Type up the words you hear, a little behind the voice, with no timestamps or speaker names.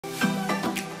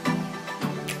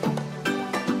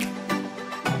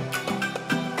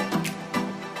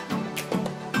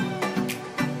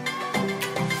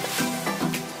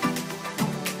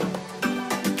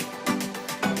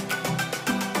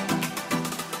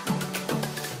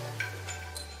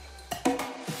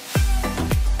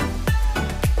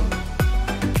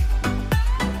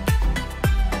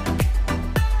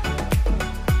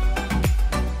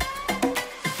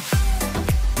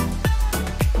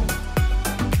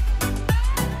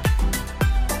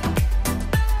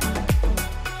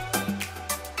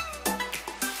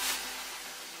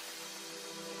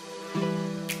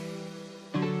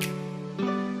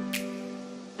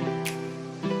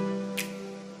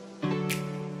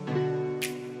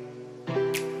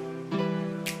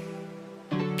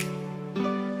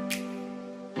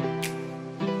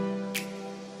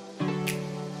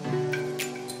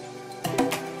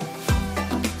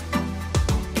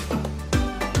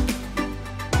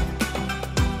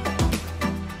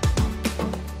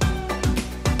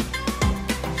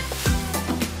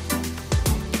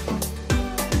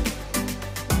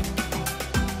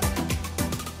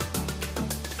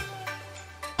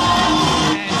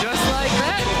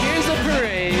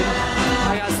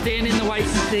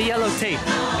tape.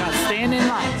 Got to stand in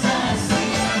line.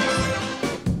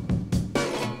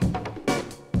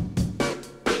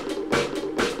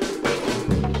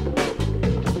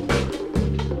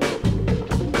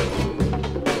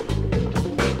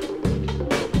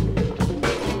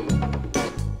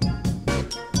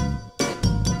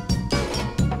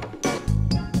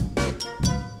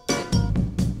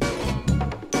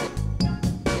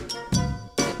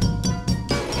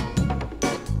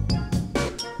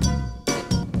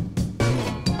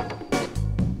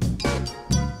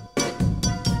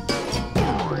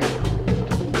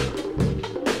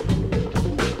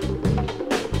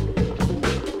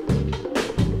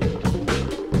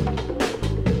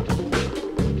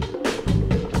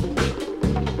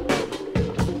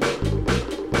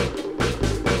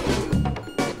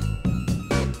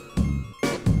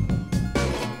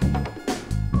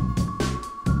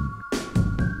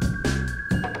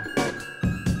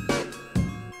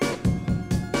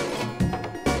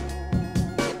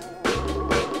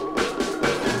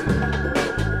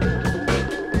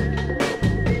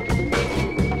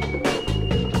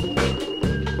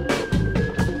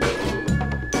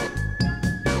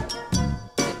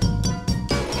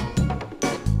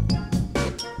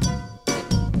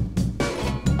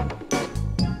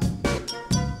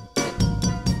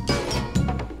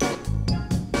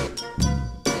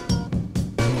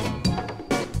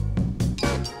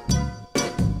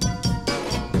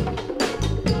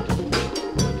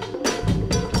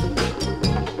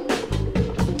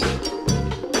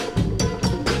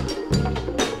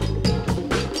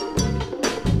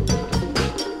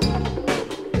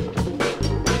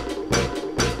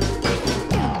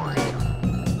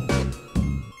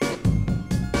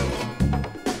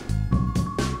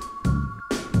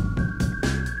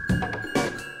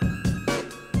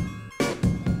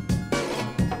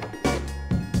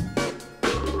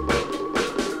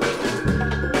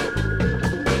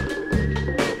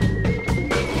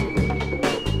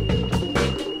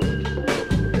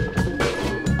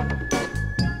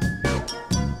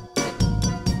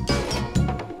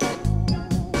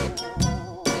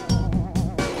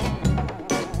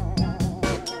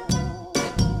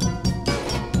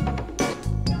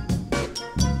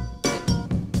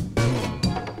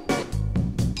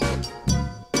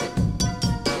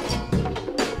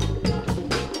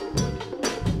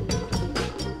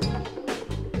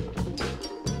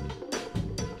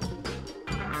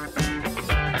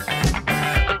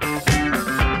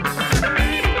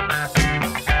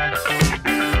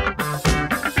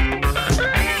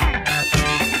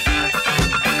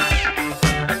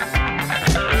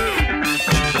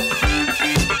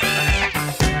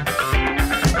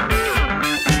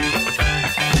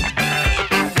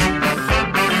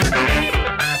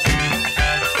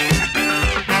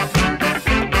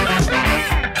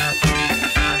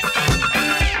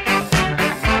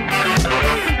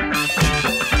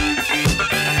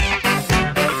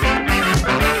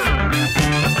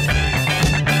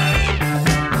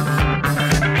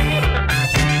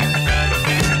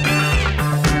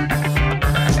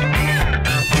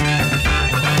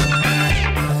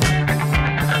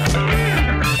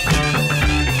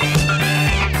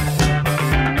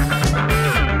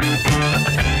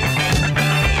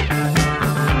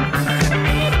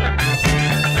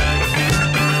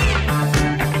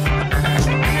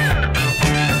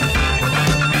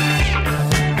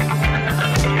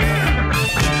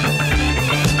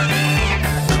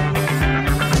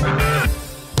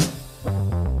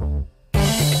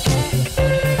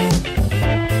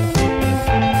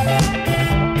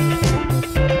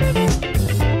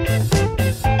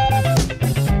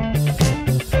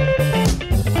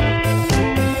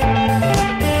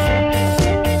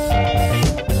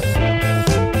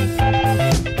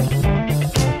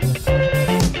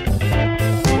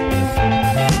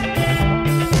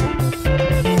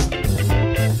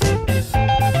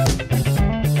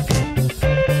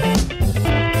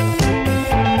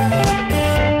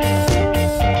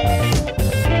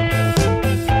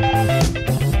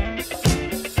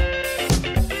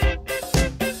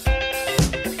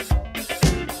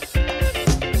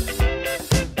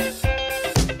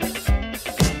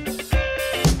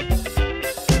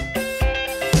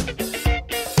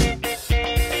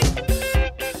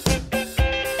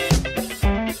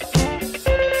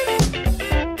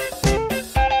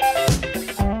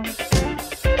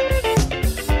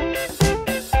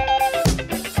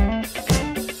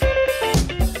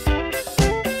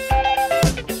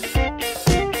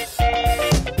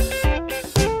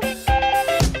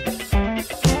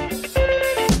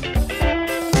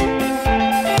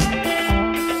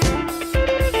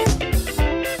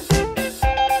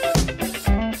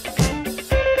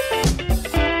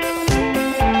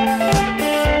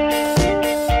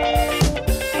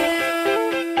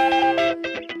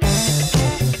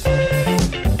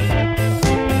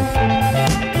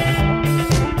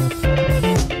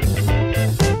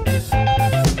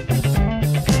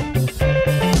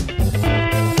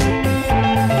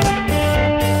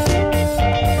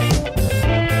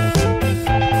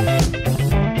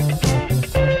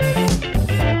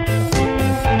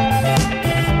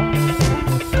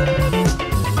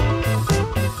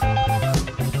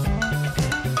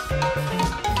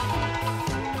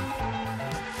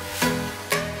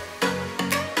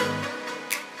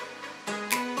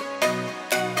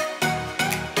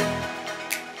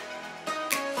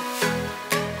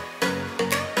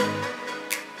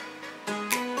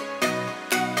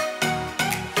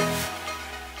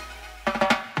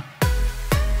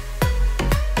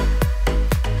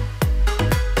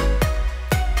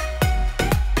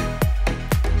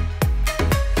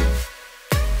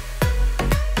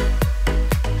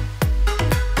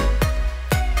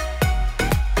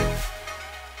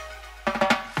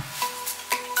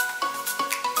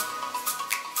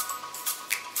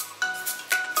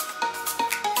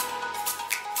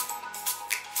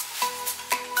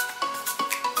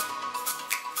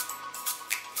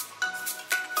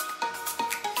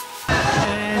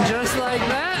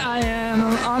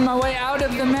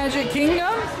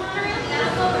 Kingdom.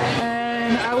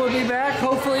 And I will be back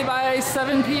hopefully by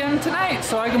 7 p.m. tonight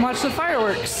so I can watch the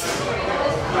fireworks.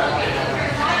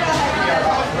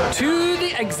 To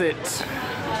the exit.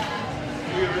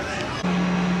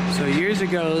 So years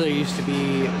ago there used to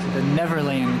be the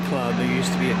Neverland Club. There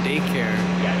used to be a daycare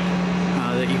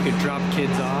that you could drop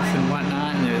kids off and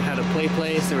whatnot, and it had a play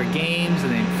place, there were games,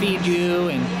 and they'd feed you,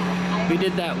 and we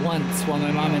did that once while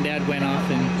my mom and dad went off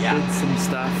and did some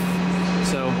stuff.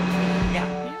 So yeah.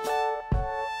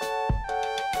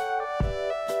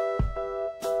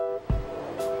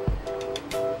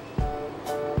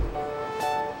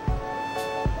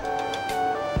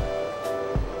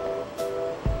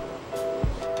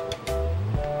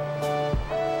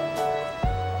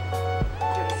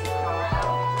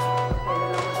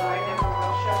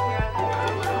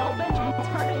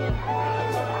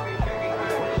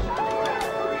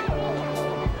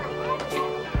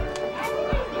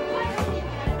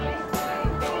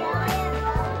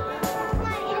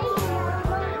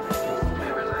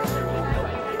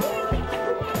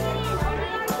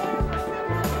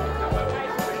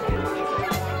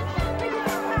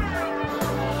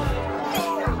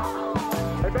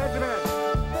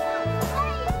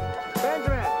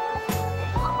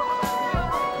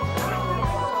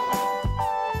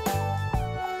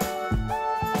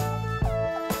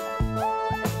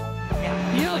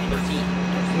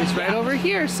 It's right over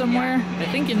here somewhere. I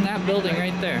think in that building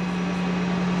right there.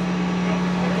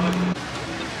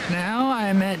 Now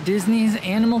I'm at Disney's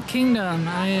Animal Kingdom.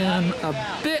 I am a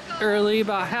bit early,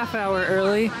 about half hour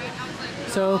early.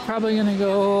 So probably gonna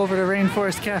go over to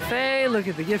Rainforest Cafe, look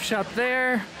at the gift shop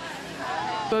there.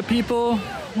 But people,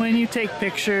 when you take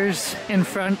pictures in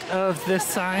front of this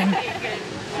sign,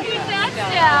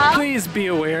 please be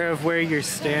aware of where you're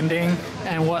standing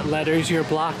and what letters you're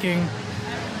blocking.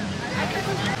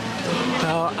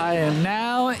 So I am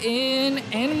now in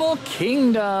Animal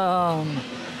Kingdom.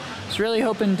 I was really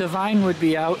hoping Divine would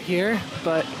be out here,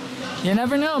 but you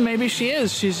never know, maybe she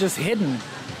is. She's just hidden.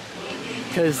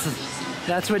 Because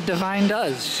that's what Divine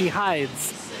does, she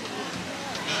hides.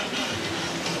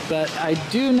 But I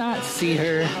do not see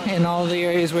her in all the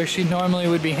areas where she normally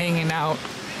would be hanging out.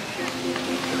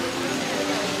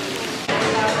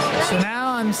 So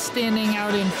now I'm standing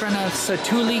out in front of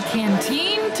Satuli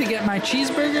Canteen to get my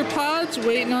cheeseburger pods,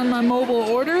 waiting on my mobile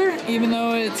order, even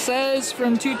though it says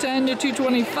from 210 to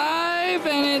 225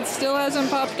 and it still hasn't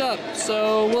popped up.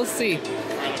 So we'll see.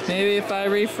 Maybe if I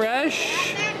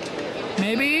refresh,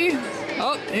 maybe.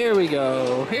 Oh, here we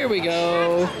go. Here we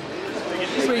go.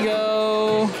 Here we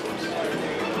go.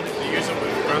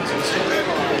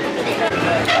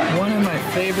 One of my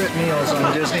favorite meals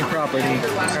on Disney property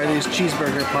are these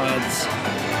cheeseburger pods.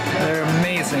 They're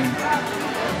amazing.